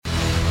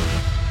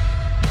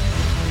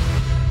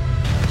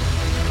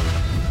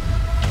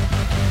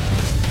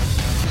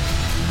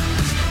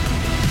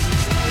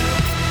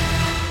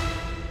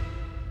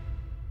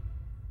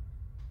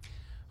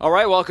All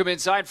right, welcome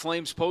inside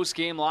Flames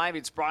Post-Game Live.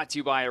 It's brought to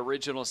you by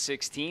Original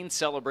 16,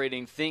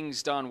 celebrating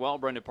things done well.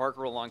 Brendan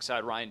Parker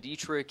alongside Ryan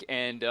Dietrich,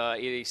 and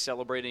it is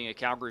celebrating a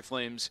Calgary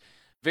Flames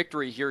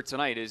victory here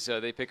tonight as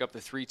they pick up the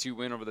 3-2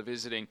 win over the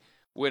visiting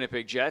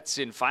Winnipeg Jets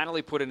and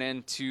finally put an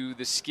end to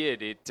the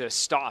skid. It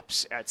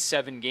stops at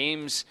 7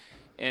 games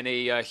and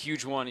a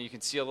huge one. You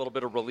can see a little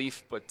bit of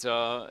relief, but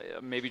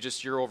maybe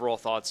just your overall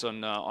thoughts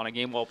on a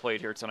game well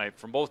played here tonight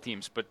from both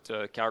teams,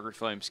 but Calgary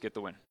Flames get the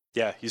win.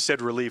 Yeah, you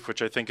said relief,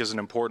 which I think is an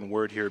important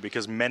word here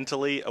because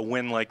mentally a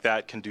win like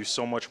that can do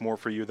so much more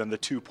for you than the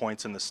 2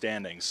 points in the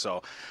standings.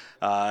 So,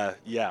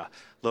 yeah, a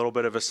little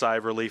bit of a sigh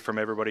of relief from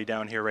everybody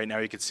down here right now.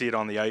 You can see it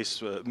on the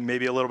ice,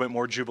 maybe a little bit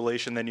more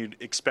jubilation than you'd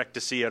expect to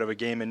see out of a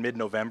game in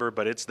mid-November,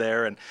 but it's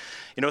there. And,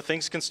 you know,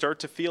 things can start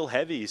to feel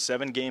heavy.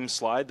 7-game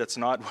slide, that's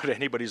not what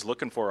anybody's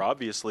looking for,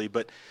 obviously,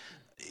 but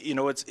you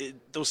know, it's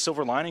those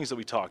silver linings that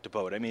we talked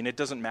about. I mean, it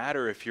doesn't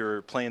matter if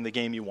you're playing the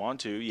game you want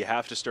to. You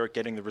have to start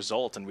getting the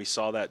result, and we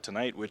saw that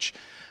tonight, which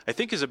I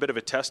think is a bit of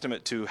a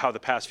testament to how the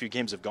past few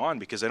games have gone,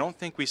 because I don't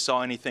think we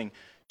saw anything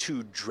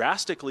too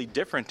drastically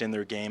different in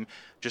their game.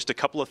 Just a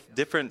couple of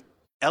different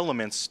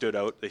elements stood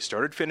out. They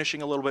started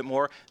finishing a little bit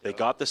more. They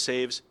got the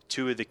saves.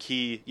 2 of the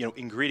key,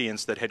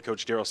 ingredients that head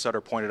coach Daryl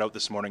Sutter pointed out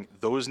this morning,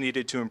 those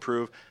needed to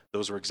improve.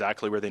 Those were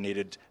exactly where they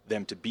needed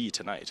them to be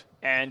tonight.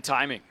 And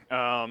timing.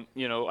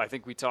 I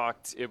think we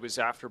talked, it was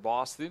after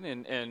Boston,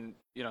 and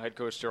head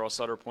coach Daryl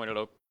Sutter pointed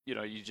out,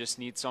 you just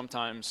need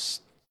sometimes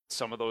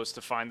some of those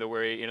to find their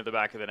way into the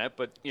back of the net.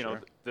 But,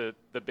 Sure.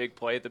 the big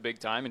play at the big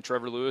time, and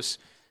Trevor Lewis,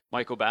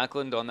 Michael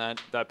Backlund on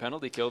that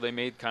penalty kill, they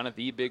made kind of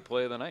the big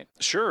play of the night.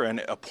 Sure, and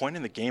a point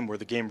in the game where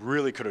the game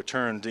really could have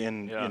turned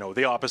in,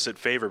 the opposite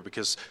favor,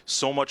 because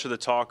so much of the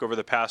talk over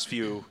the past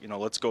few,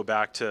 let's go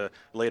back to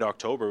late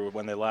October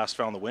when they last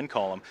found the win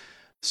column,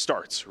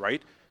 starts,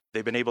 right?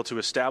 They've been able to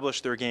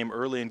establish their game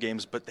early in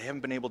games, but they haven't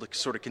been able to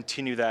sort of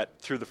continue that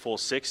through the full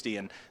 60,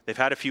 and they've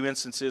had a few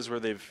instances where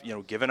they've,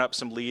 given up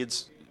some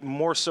leads,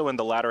 more so in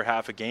the latter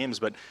half of games,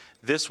 but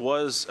this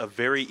was a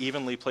very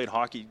evenly played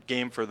hockey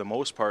game for the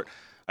most part.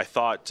 I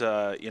thought,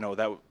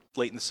 that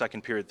late in the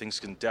second period,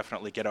 things can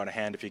definitely get out of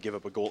hand if you give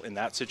up a goal in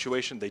that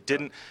situation. They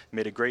didn't.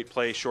 Made a great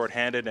play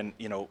shorthanded, and,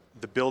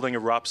 the building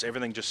erupts.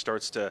 Everything just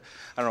starts to,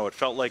 I don't know, it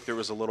felt like there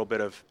was a little bit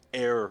of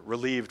air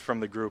relieved from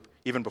the group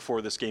even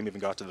before this game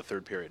even got to the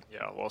third period.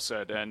 Yeah, well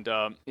said. And,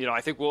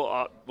 I think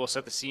we'll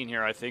set the scene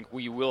here. I think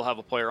we will have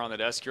a player on the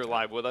desk here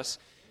live with us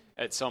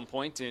at some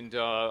point, and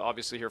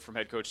obviously hear from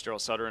head coach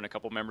Daryl Sutter and a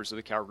couple members of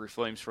the Calgary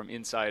Flames from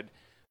inside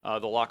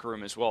the locker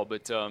room as well.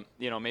 But,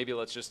 maybe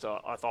let's just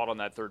a thought on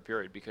that third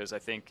period, because I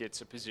think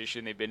it's a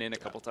position they've been in a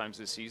couple times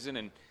this season,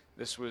 and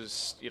this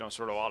was,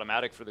 sort of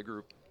automatic for the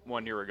group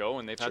 1 year ago,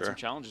 and they've had some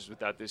challenges with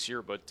that this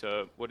year. But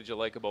what did you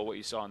like about what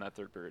you saw in that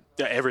third period?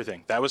 Yeah,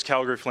 everything. That was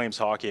Calgary Flames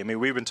hockey. I mean,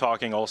 we've been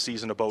talking all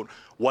season about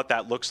what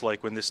that looks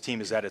like when this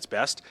team is at its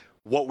best.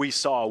 What we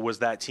saw was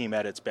that team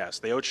at its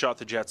best. They outshot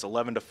the Jets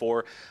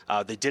 11-4.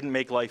 They didn't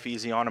make life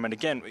easy on them. And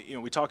again,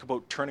 we talk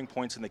about turning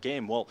points in the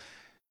game. Well,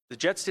 the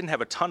Jets didn't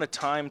have a ton of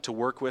time to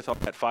work with on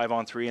that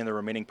 5-on-3 and the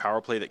remaining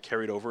power play that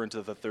carried over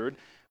into the third.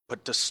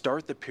 But to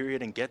start the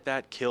period and get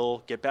that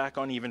kill, get back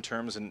on even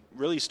terms, and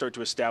really start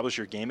to establish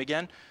your game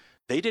again,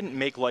 they didn't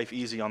make life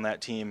easy on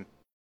that team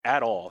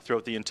at all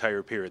throughout the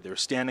entire period. They were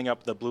standing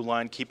up the blue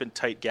line, keeping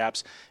tight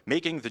gaps,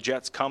 making the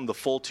Jets come the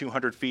full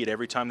 200 feet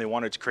every time they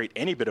wanted to create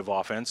any bit of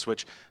offense,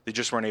 which they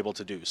just weren't able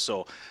to do.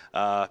 So,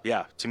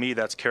 to me,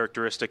 that's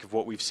characteristic of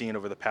what we've seen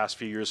over the past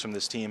few years from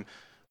this team.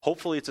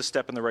 Hopefully it's a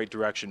step in the right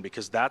direction,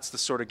 because that's the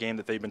sort of game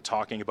that they've been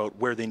talking about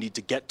where they need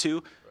to get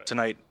to. Right.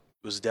 Tonight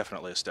was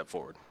definitely a step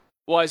forward.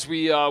 Well, as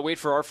we wait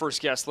for our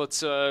first guest,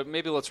 let's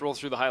roll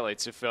through the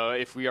highlights.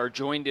 If we are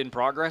joined in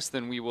progress,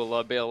 then we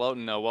will bail out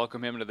and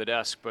welcome him to the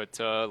desk. But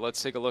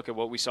let's take a look at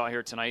what we saw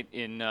here tonight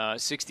in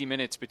 60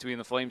 minutes between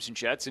the Flames and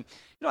Jets. And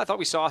I thought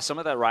we saw some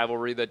of that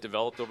rivalry that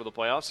developed over the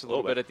playoffs a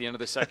little bit at the end of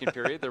the second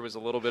period. There was a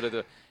little bit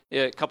of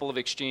a couple of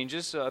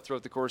exchanges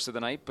throughout the course of the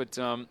night. But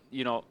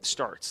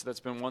starts. That's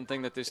been one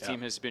thing that this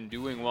team has been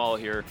doing well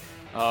here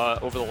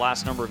over the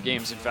last number of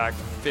games. In fact,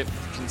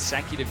 5th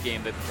consecutive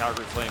game that the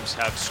Calgary Flames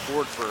have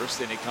scored first.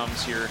 And it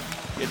comes here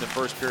in the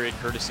first period,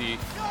 courtesy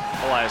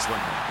Elias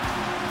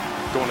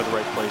Lindholm. Going to the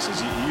right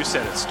places. You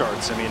said it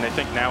starts. I mean, I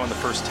think now in the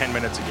first 10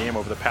 minutes of game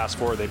over the past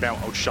 4, they've now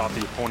outshot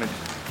the opponent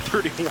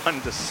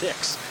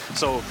 31-6.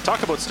 So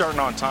talk about starting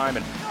on time,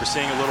 and we're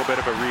seeing a little bit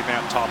of a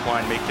revamped top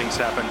line, make things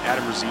happen.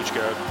 Adam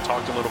Ruzicka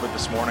talked a little bit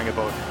this morning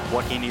about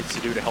what he needs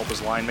to do to help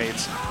his line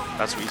mates.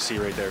 That's what you see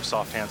right there,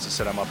 soft hands to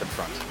set him up in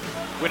front.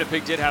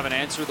 Winnipeg did have an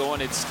answer, though,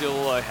 and it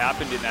still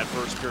happened in that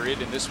first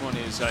period, and this one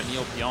is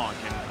Neil Pionk.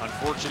 An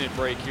unfortunate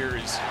break here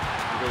is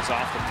he goes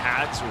off the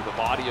pads or the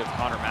body of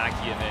Connor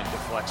Mackey and then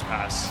deflects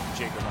past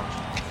Jacob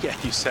Marchand. Yeah,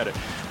 you said it.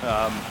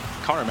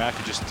 Connor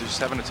Mackey just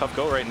having a tough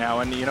go right now,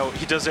 and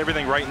he does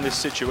everything right in this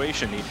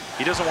situation.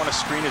 He doesn't want to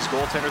screen his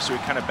goaltender, so he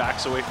kind of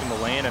backs away from the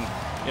lane, and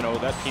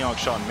that Pionk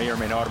shot may or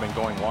may not have been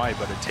going wide,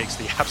 but it takes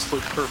the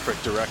absolute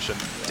perfect direction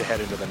to head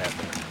into the net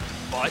there.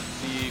 But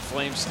the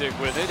Flames stick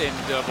with it, and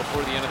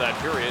before the end of that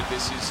period,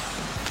 this is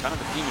kind of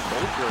the theme in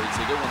both periods.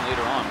 They get one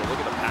later on, but look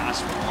at the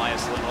pass from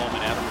Elias Lindholm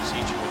and Adam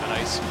Rosic with a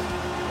nice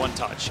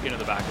one-touch into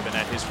the back of the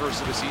net, his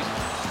first of the season.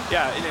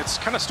 Yeah, and it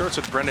kind of starts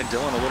with Brendan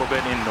Dillon a little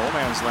bit in no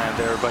man's land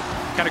there, but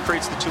kind of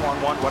creates the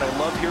 2-on-1. What I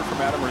love here from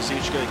Adam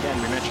Rosic,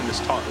 again, we mentioned his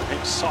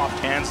soft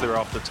hands there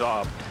off the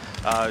top.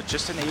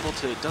 Just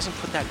doesn't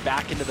put that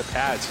back into the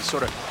pads. He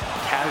sort of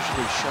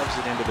casually shoves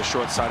it into the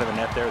short side of the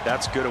net there.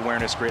 That's good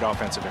awareness, great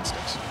offensive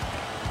instincts.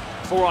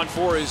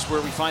 4-on-4 is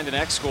where we find the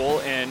next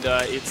goal, and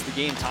it's the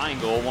game-tying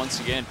goal. Once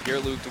again,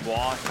 Pierre-Luc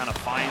Dubois kind of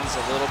finds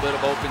a little bit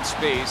of open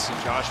space,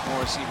 and Josh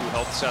Morrissey, who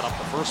helped set up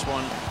the first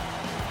one,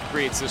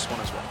 creates this one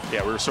as well.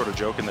 Yeah, we were sort of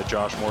joking that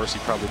Josh Morrissey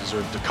probably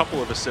deserved a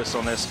couple of assists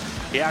on this.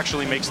 He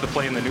actually makes the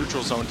play in the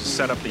neutral zone to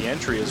set up the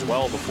entry as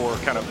well before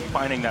kind of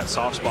finding that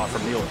soft spot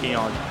from Neil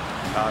Keon.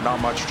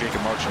 Not much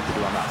Jacob Marchand could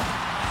do on that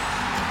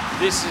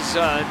one. This is,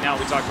 now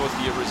we talked about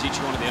the Rosic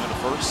one at the end of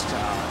the first,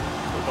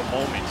 the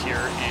moment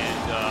here,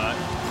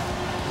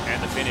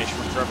 and the finish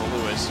from Trevor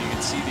Lewis. You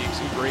can see the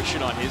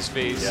exuberation on his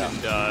face,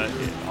 and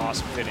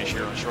awesome finish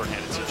here on a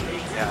shorthanded situation.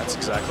 Yeah, that's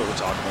exactly what we're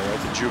talking about,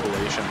 right? The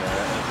jubilation there.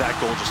 That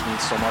goal just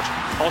means so much.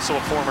 Also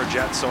a former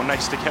Jet, so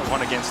nice to get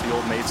one against the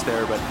old mates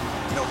there, but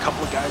a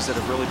couple of guys that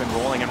have really been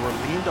rolling and were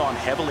leaned on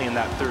heavily in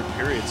that third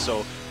period,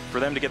 so for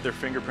them to get their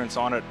fingerprints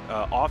on it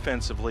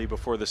offensively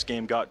before this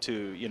game got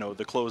to,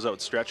 the closeout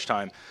stretch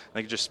time, I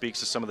think it just speaks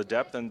to some of the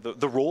depth and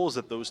the roles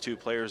that those two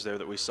players there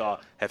that we saw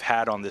have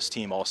had on this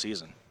team all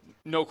season.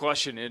 No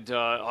question, and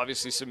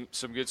obviously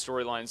some good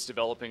storylines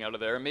developing out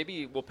of there. And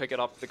maybe we'll pick it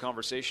up the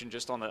conversation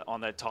just on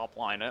that top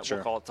line. Sure.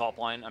 We'll call it top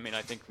line. I mean,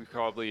 I think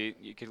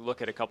you could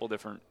look at a couple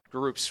different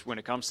groups when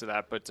it comes to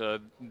that. But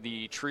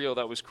the trio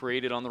that was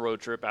created on the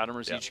road trip, Adam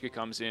Rosic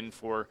comes in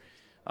for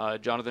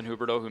Jonathan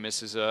Huberdeau, who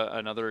misses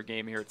another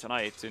game here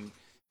tonight, and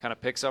kind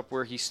of picks up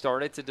where he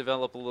started to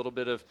develop a little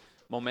bit of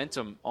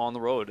momentum on the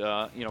road,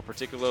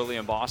 particularly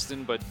in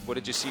Boston. But what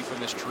did you see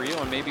from this trio,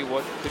 and maybe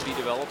what could be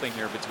developing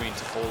here between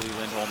Toffoli,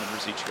 Lindholm, and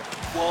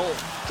Rosic? Well,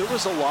 there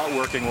was a lot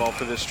working well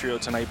for this trio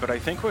tonight, but I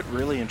think what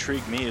really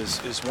intrigued me is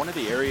one of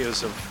the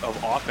areas of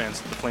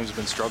offense that the Flames have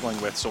been struggling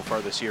with so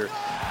far this year,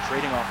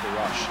 trading off the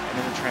rush and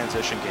in the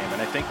transition game.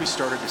 And I think we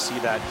started to see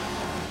that.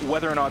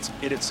 Whether or not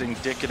it's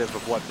indicative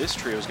of what this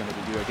trio is going to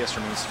do, I guess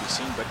remains to be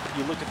seen. But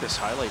you look at this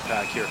highlight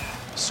pack here,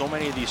 so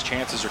many of these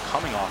chances are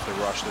coming off the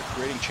rush. They're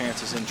creating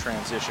chances in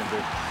transition.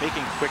 They're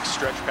making quick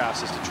stretch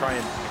passes to try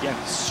and, again,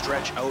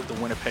 stretch out the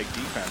Winnipeg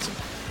defense.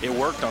 And it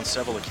worked on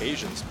several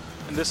occasions.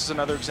 And this is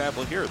another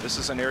example here. This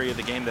is an area of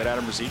the game that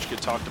Adam Rosic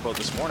talked about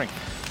this morning.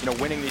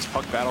 Winning these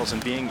puck battles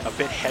and being a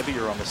bit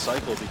heavier on the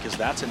cycle, because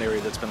that's an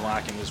area that's been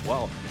lacking as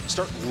well.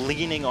 Start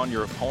leaning on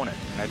your opponent.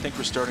 And I think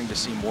we're starting to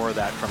see more of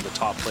that from the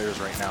top players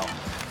right now.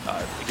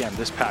 Again,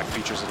 this pack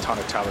features a ton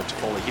of Tyler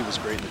Toffoli. He was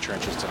great in the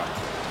trenches tonight.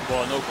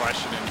 Well, no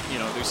question.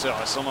 And, they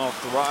saw some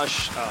off the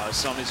rush,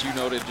 some, as you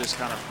noted, just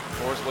kind of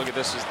forced. Look at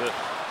this is the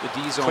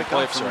D-zone quick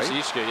play ups, from right?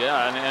 Rosic.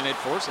 Yeah, and it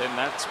forced it. And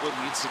that's what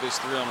leads to this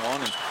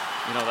 3-on-1. And,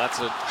 that's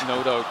a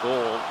no-doubt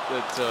goal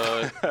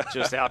that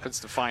just happens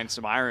to find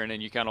some iron.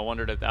 And you kind of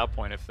wondered at that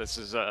point if this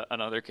is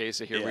another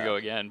case of here we go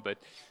again. But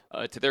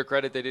to their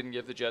credit, they didn't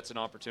give the Jets an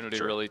opportunity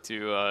really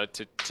to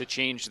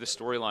change the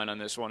storyline on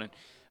this one.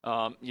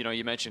 And,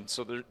 you mentioned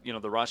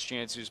the rush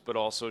chances, but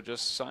also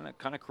just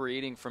kind of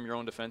creating from your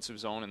own defensive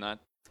zone, and that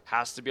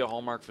has to be a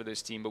hallmark for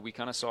this team. But we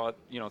kind of saw it,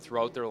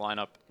 throughout their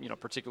lineup,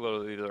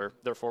 particularly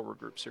their forward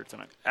groups here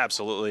tonight.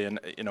 Absolutely,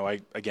 and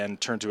I again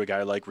turn to a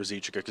guy like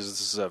Rosic because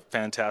this is a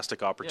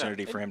fantastic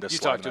opportunity for him to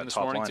slide in that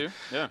top line. You talked to him this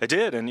morning too. Yeah, I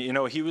did,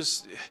 and he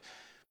was.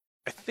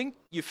 I think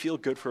you feel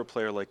good for a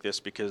player like this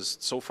because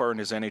so far in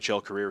his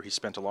NHL career, he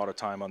spent a lot of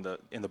time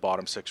in the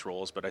bottom six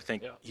roles. But I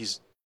think he's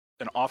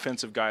an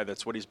offensive guy.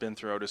 That's what he's been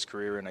throughout his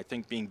career, and I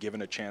think being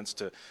given a chance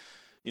to,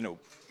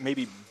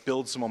 maybe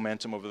build some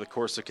momentum over the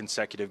course of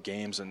consecutive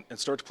games and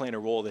start to play in a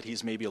role that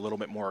he's maybe a little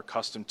bit more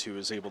accustomed to,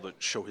 is able to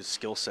show his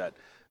skill set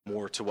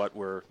more to what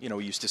we're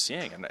used to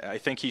seeing. And I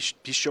think he's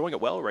showing it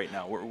well right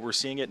now. We're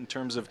seeing it in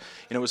terms of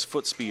his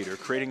foot speed, or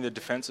creating the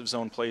defensive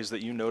zone plays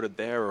that you noted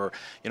there, or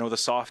the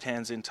soft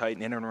hands in tight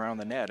and in and around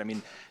the net. I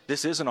mean,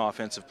 this is an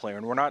offensive player,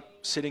 and we're not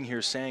sitting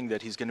here saying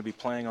that he's going to be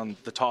playing on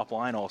the top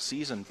line all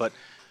season, but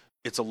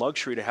it's a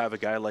luxury to have a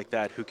guy like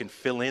that who can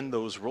fill in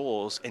those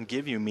roles and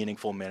give you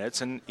meaningful minutes.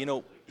 And,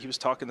 he was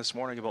talking this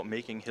morning about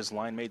making his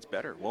line mates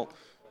better. Well,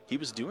 he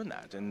was doing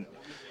that. And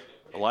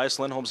Elias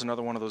Lindholm's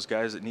another one of those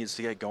guys that needs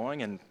to get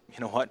going. And you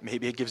know what?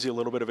 Maybe it gives you a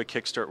little bit of a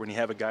kickstart when you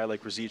have a guy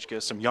like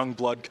Rosic, some young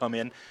blood come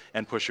in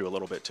and push you a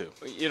little bit too.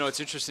 It's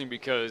interesting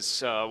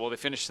because, they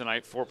finished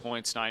tonight 4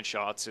 points, 9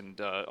 shots,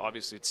 and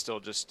obviously it's still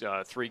just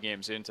 3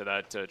 games into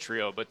that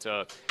trio. But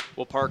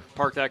we'll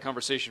park that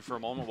conversation for a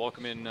moment.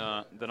 Welcome in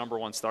the number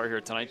one star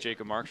here tonight,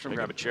 Jacob Markstrom.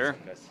 Grab a chair.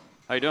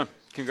 How you doing?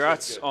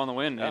 Congrats on the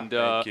win. And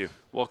thank you.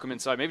 Welcome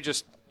inside. Maybe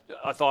just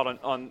a thought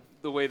on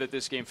the way that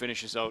this game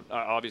finishes out.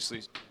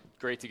 Obviously,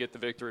 great to get the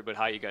victory, but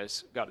how you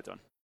guys got it done?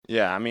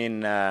 Yeah, I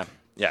mean, it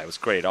was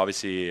great.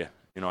 Obviously,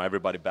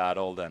 everybody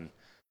battled, and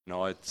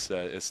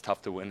it's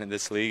tough to win in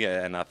this league.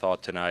 And I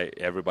thought tonight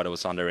everybody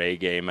was on their A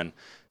game, and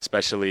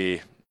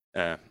especially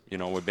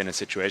we've been in a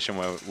situation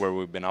where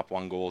we've been up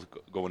 1 goal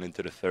going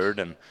into the third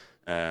and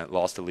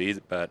lost the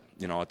lead. But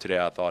today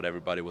I thought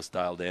everybody was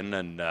dialed in,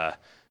 and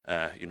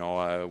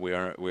we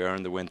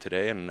earned the win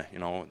today, and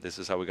this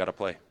is how we got to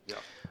play. Yeah.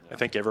 I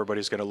think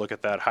everybody's going to look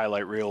at that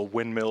highlight reel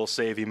windmill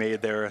save you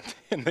made there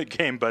in the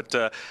game. But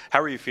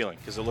how are you feeling?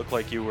 Because it looked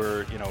like you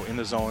were, in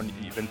the zone.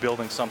 You've been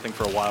building something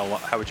for a while.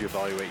 How would you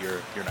evaluate your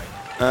night?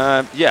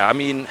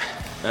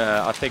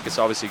 I think it's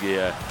obviously,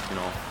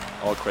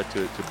 all credit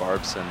to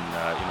Barbs and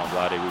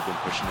Vladdy. We've been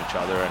pushing each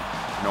other, and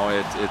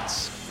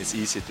it's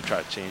easy to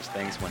try to change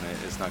things when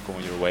it's not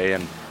going your way.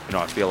 And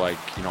I feel like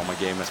my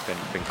game has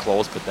been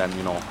close, but then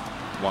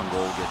 1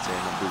 goal gets in,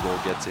 and 2 goal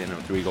gets in,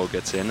 and 3 goal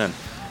gets in, and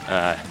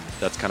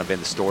that's kind of been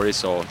the story.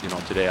 So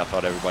today I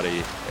thought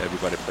everybody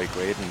played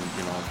great,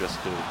 and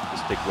just to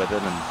stick with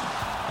it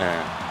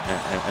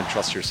and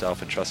trust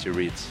yourself and trust your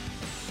reads.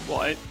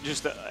 Well,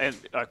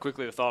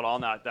 quickly the thought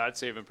on that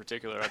save in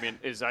particular. I mean,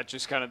 is that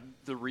just kind of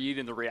the read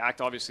and the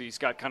react? Obviously, he's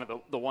got kind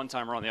of the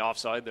one-timer on the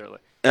offside there.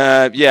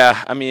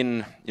 Yeah, I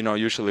mean,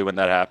 usually when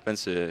that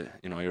happens, you're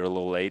a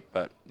little late.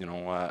 But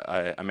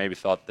I maybe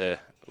thought a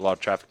lot of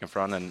traffic in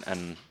front,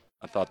 and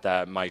I thought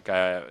that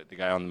the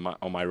guy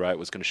on my right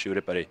was going to shoot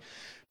it, but he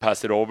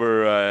passed it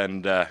over,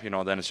 and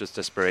then it's just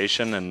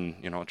desperation,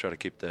 and try to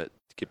keep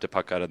the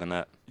puck out of the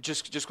net.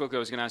 Just quickly, I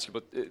was going to ask you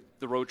about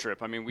the road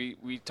trip. I mean,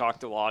 we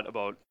talked a lot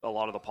about a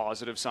lot of the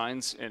positive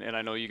signs, and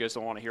I know you guys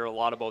don't want to hear a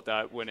lot about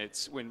that when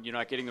you're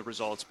not getting the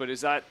results. But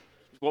is that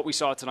what we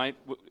saw tonight?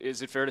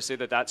 Is it fair to say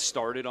that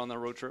started on the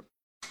road trip?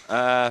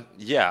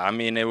 Yeah, I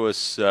mean, it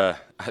was. I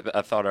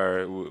thought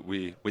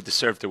we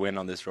deserved to win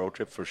on this road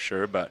trip for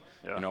sure, but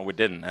we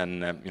didn't,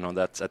 and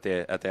that's at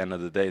the end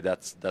of the day,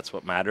 that's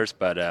what matters.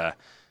 But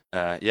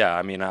yeah,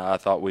 I mean, I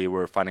thought we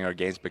were finding our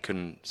games, but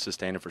couldn't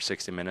sustain it for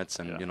 60 minutes,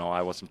 and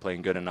I wasn't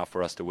playing good enough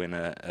for us to win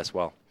as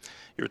well.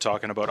 You were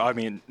talking about, I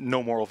mean,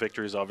 no moral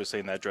victories obviously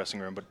in that dressing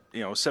room, but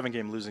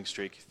 7-game losing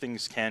streak,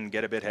 things can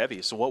get a bit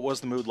heavy. So what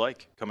was the mood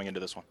like coming into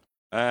this one?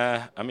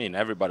 I mean,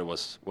 everybody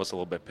was a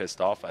little bit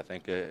pissed off. I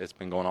think it's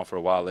been going on for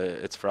a while.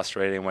 It's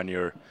frustrating when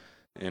you're,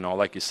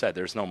 like you said,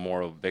 there's no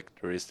moral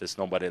victories. There's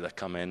nobody that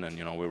come in and,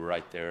 we were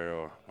right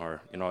there,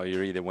 or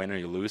you're either win or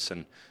you lose.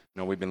 And,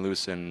 we've been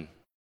losing,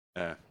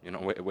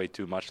 way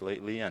too much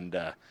lately. And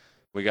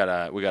we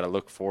gotta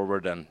look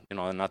forward and,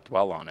 and not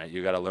dwell on it.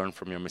 You got to learn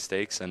from your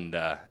mistakes and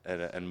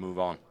move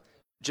on.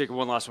 Jacob,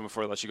 one last one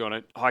before I let you go.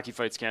 On Hockey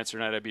Fights Cancer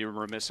Night, I'd be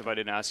remiss if I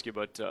didn't ask you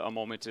about a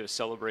moment to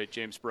celebrate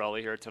James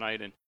Borelli here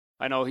tonight. And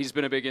I know he's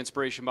been a big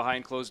inspiration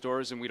behind closed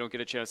doors, and we don't get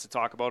a chance to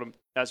talk about him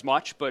as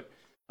much. But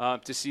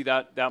to see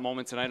that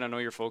moment tonight, I know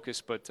you're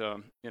focused, but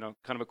kind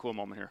of a cool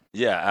moment here.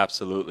 Yeah,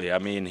 absolutely. I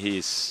mean,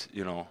 he's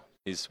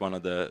one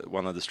of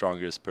the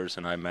strongest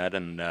person I met,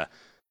 and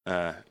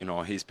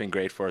he's been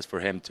great for us. For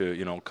him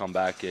to come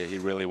back, he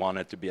really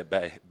wanted to be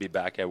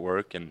back at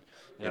work, and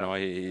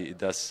he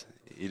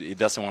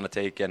doesn't want to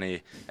take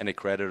any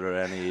credit or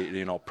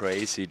any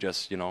praise. He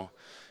just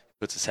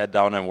puts his head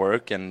down and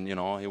work, and he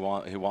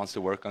wants to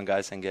work on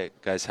guys and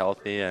get guys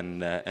healthy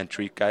and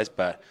treat guys.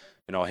 But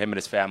him and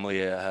his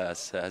family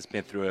has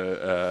been through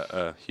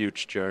a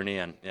huge journey,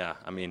 and yeah,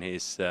 I mean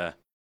it's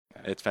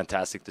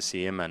fantastic to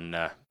see him, and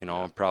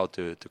I'm proud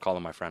to call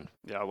him my friend.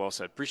 Yeah, well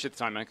said. Appreciate the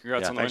time, man.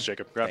 Congrats on the win. Thanks,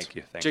 Jacob. Congrats. Thank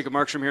you. Thanks. Jacob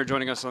Markstrom here,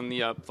 joining us on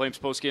the Flames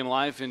postgame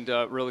live, and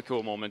really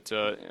cool moment.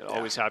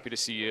 Always happy to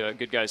see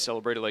good guys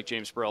celebrated like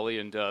James Borelli,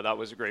 and that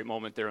was a great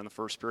moment there in the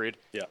first period.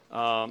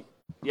 Yeah.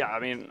 Yeah, I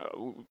mean,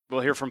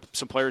 we'll hear from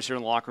some players here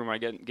in the locker room. I'm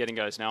getting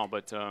guys now,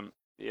 but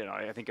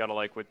I think gotta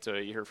like what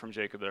you heard from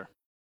Jacob there.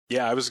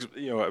 Yeah,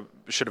 I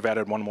should have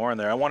added one more in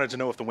there. I wanted to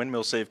know if the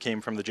windmill save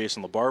came from the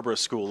Jason LaBarbera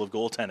school of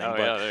goaltending. Oh, but,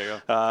 yeah, there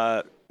you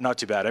go. Not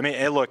too bad. I mean,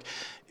 hey, look,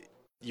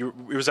 it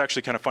was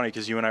actually kind of funny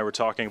because you and I were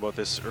talking about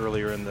this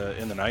earlier in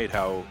the night.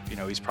 How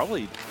he's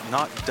probably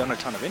not done a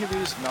ton of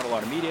interviews, not a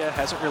lot of media,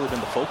 hasn't really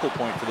been the focal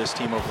point for this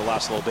team over the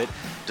last little bit,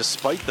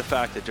 despite the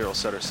fact that Daryl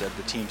Sutter said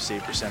the team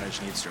save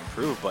percentage needs to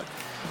improve. But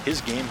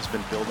his game has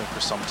been building for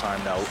some time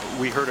now.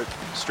 We heard it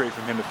straight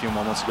from him a few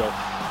moments ago.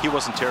 He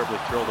wasn't terribly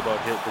thrilled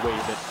about the way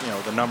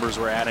that the numbers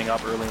were adding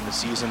up early in the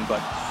season,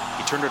 but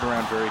he turned it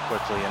around very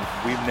quickly. And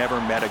we've never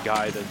met a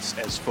guy that's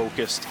as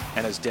focused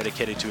and as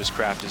dedicated to his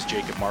craft as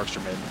Jacob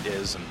Markstrom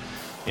is. And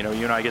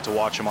you and I get to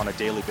watch him on a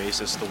daily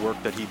basis. The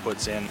work that he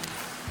puts in,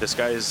 this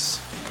guy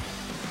is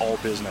all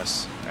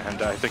business,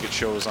 and I think it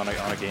shows on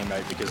a game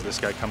night because this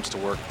guy comes to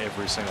work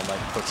every single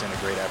night and puts in a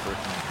great effort.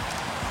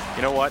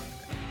 You know what?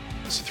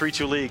 It's a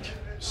 3-2 league.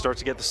 Start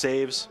to get the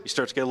saves. You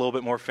start to get a little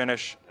bit more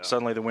finish. Yeah.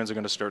 Suddenly the wins are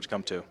going to start to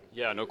come too.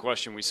 Yeah, no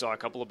question. We saw a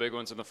couple of big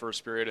ones in the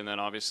first period, and then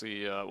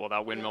obviously,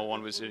 that windmill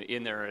one was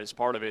in there as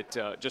part of it.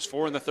 Just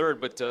 4 in the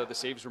third, but the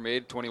saves were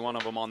made, 21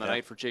 of them on the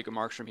night for Jacob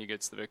Markstrom. He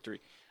gets the victory.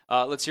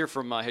 Let's hear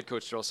from head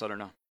coach Daryl Sutter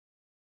now.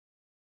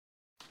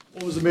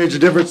 What was the major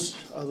difference,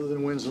 other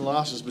than wins and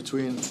losses,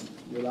 between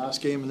your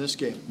last game and this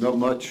game? Not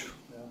much.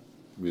 Yeah.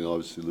 I mean,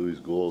 obviously Louis'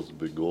 goal is a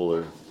big goal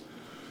there.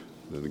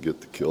 Then to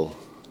get the kill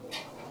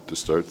to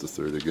start the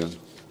third again.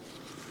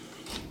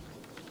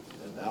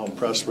 And how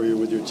impressed were you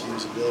with your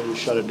team's ability to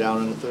shut it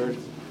down in the third?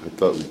 I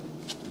thought we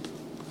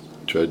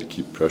tried to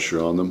keep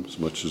pressure on them as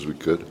much as we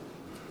could,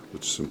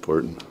 which is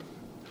important.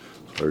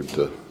 It's hard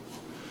to,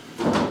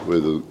 the way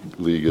the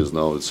league is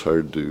now, it's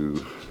hard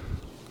to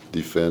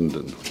defend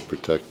and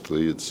protect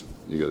leads.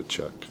 You got to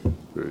check.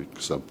 Very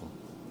simple.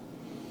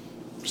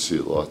 See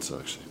it lots,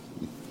 actually.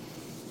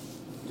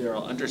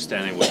 Daryl,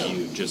 understanding what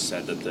you just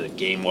said, that the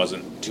game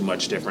wasn't too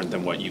much different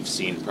than what you've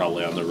seen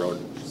probably on the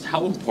road,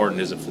 how important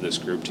is it for this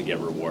group to get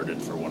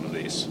rewarded for one of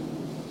these?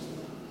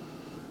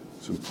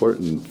 It's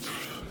important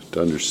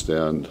to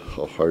understand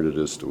how hard it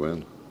is to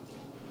win.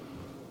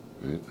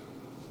 Right?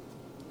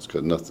 It's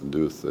got nothing to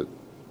do with it.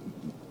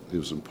 It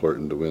was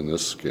important to win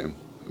this game.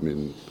 I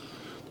mean,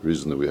 the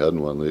reason that we hadn't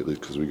won lately is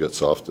because we got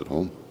soft at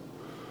home.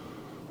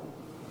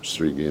 There's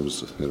 3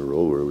 games in a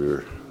row where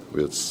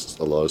we had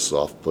a lot of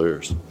soft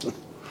players.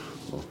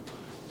 Well,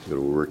 you got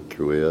to work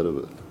your way out of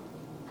it.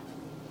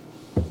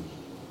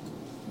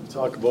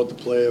 Talk about the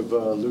play of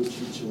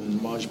Lucic and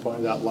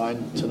Mangiapane, that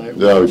line tonight.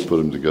 Yeah, we put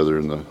them together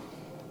in the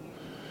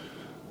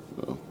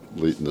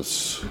late in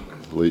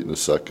the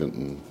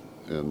second,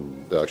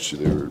 and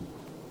actually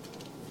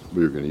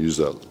we were going to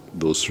use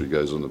those 3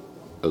 guys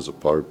as a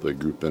power play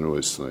group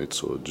anyways tonight.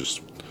 So it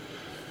just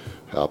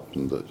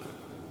happened that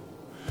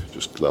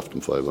just left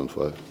them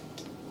 5-on-5.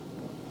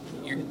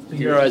 In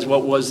your eyes,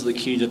 what was the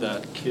key to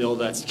that kill,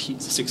 that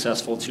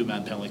successful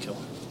 2-man penalty kill?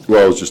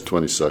 Well, it was just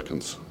 20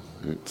 seconds.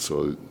 Right?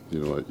 So, you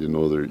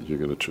know that you're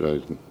going to try.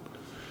 And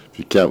if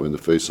you can't win the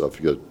face-off,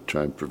 you got to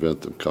try and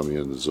prevent them coming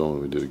in the zone.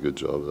 We did a good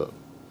job of that.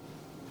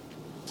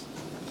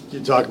 You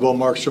talk about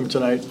Markstrom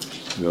tonight.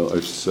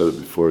 I've said it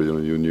before,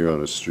 when you're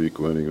on a streak,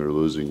 winning or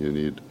losing, you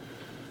need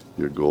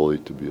your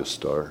goalie to be a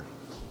star.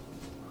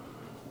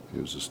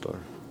 He was a star.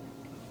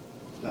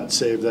 That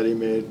save that he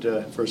made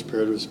first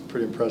period was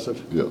pretty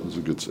impressive. Yeah, it was a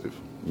good save.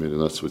 I mean,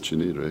 and that's what you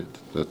need, right?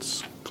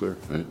 That's clear,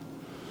 right?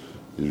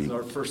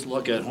 Our first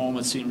look at home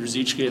at seeing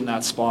Ruzicka in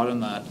that spot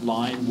on that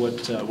line.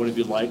 What have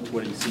you liked?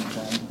 What have you seen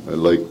from him? I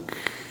like,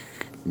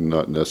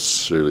 not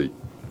necessarily,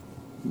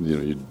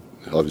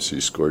 obviously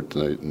he scored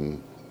tonight,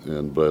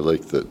 but I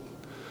like that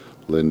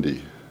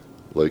Lindy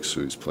likes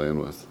who he's playing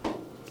with.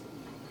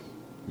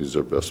 He's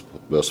our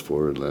best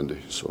forward,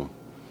 Lindy, so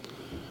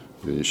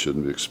you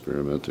shouldn't be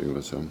experimenting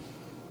with him.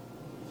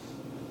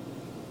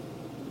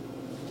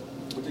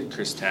 What did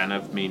Chris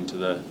Tanev mean to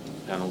the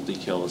penalty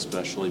kill,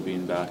 especially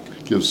being back?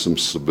 Gives some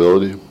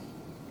stability.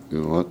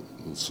 You know what?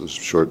 It's a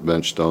short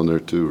bench down there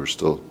too. We're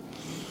still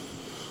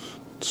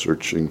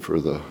searching for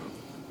the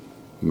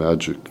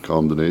magic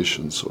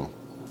combination. So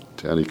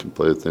Tanny can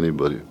play with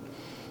anybody.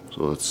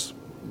 So it's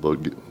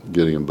about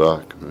getting him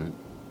back, right?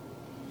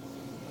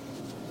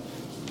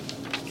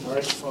 All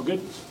right, all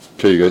good.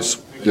 Okay, you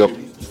guys. Yep.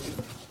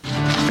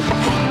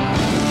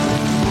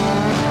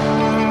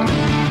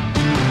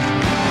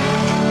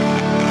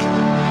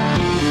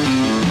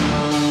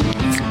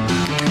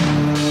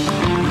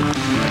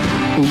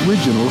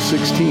 Original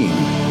 16,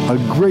 a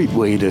great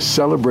way to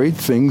celebrate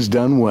things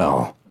done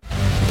well.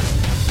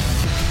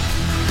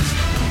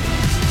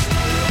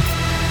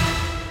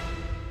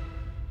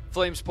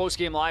 Flames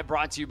postgame live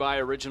brought to you by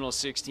Original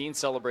 16,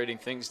 celebrating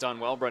things done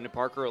well. Brendan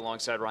Parker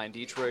alongside Ryan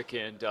Dietrich,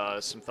 and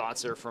some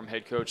thoughts there from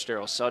head coach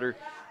Daryl Sutter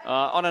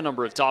on a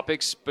number of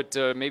topics, but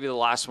maybe the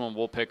last one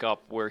we'll pick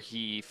up where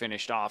he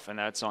finished off, and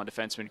that's on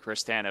defenseman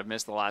Chris Tanev.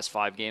 Missed the last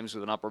 5 games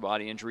with an upper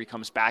body injury,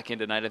 comes back in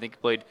tonight. I think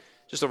he played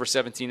just over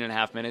 17 and a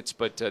half minutes,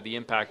 but the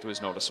impact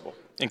was noticeable.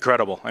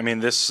 Incredible. I mean,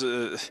 this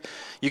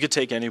you could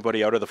take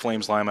anybody out of the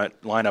Flames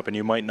lineup, and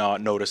you might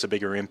not notice a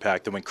bigger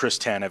impact than when Chris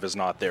Tanev is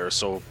not there.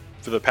 So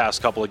for the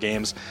past couple of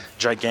games,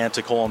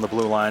 gigantic hole on the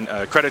blue line.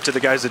 Credit to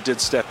the guys that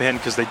did step in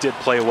because they did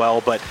play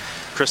well, but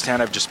Chris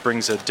Tanev just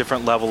brings a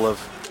different level of,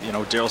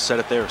 Daryl said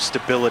it there,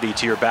 stability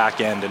to your back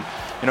end.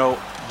 And,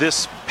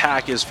 this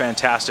pack is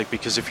fantastic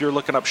because if you're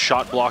looking up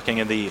shot blocking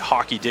in the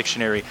hockey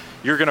dictionary,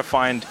 you're going to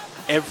find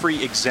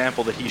every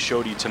example that he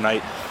showed you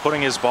tonight,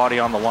 putting his body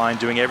on the line,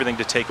 doing everything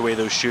to take away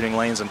those shooting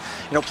lanes. And,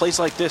 plays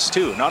like this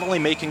too, not only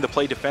making the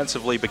play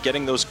defensively, but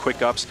getting those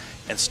quick ups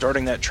and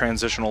starting that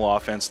transitional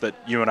offense that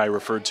you and I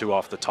referred to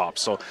off the top.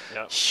 So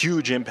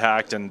huge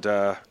impact, and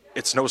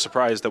it's no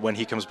surprise that when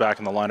he comes back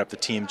in the lineup, the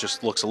team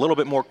just looks a little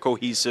bit more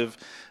cohesive,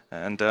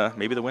 and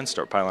maybe the wins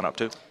start piling up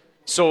too.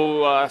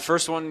 So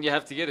first one you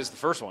have to get is the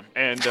first one,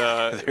 and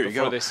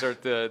before they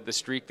start the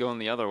streak going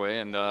the other way,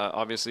 and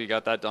obviously you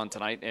got that done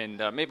tonight, and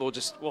maybe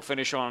we'll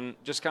finish on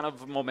just kind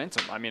of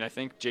momentum. I mean, I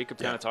think Jacob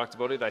kind of talked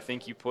about it. I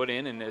think you put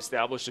in and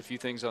established a few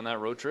things on that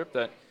road trip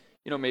that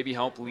maybe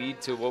help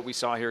lead to what we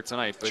saw here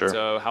tonight. But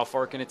sure. How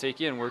far can it take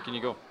you, and where can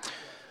you go?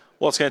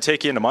 Well, it's going to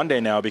take you into Monday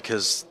now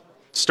because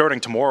starting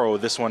tomorrow,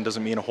 this one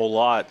doesn't mean a whole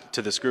lot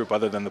to this group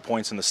other than the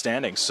points in the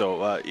standings.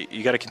 So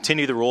you got to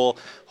continue the roll,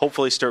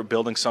 hopefully start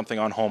building something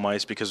on home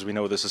ice because we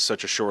know this is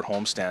such a short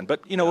homestand.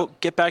 But,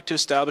 get back to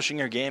establishing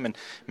your game and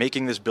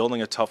making this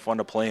building a tough one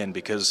to play in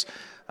because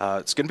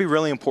It's going to be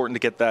really important to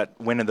get that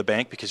win in the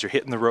bank because you're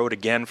hitting the road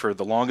again for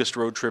the longest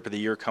road trip of the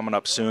year coming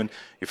up soon.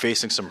 You're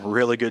facing some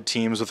really good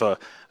teams with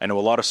I know a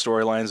lot of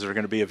storylines that are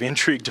going to be of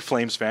intrigue to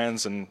Flames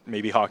fans and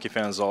maybe hockey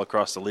fans all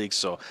across the league.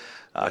 So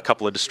a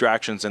couple of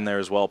distractions in there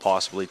as well,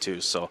 possibly too.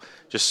 So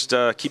just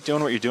keep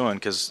doing what you're doing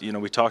because,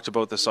 we talked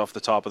about this off the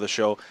top of the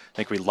show. I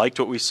think we liked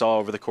what we saw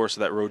over the course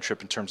of that road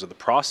trip in terms of the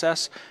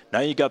process. Now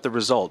you got the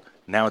result.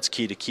 Now it's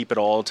key to keep it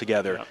all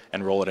together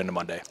and roll it into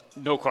Monday.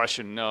 No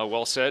question.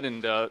 Well said.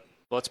 And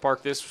let's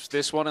park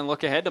this one and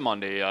look ahead to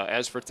Monday.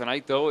 As for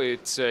tonight, though,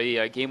 it's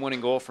a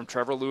game-winning goal from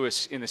Trevor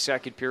Lewis in the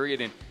second period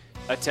and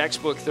a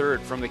textbook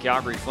third from the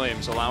Calgary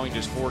Flames, allowing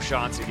just 4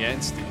 shots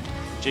against.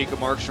 Jacob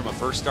Markstrom, a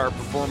first-star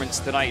performance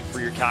tonight for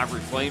your Calgary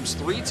Flames.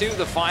 3-2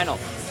 the final.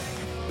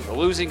 The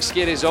losing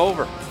skid is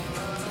over.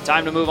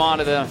 Time to move on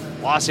to the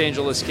Los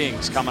Angeles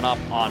Kings coming up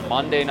on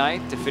Monday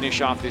night to finish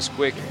off this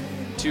quick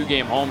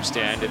 2-game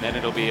homestand, and then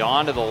it'll be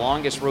on to the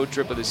longest road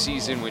trip of the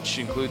season, which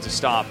includes a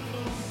stop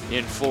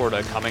in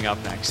Florida coming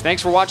up next.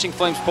 Thanks for watching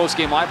Flames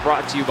Postgame Live,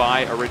 brought to you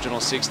by Original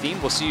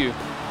 16. We'll see you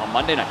on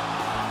Monday night.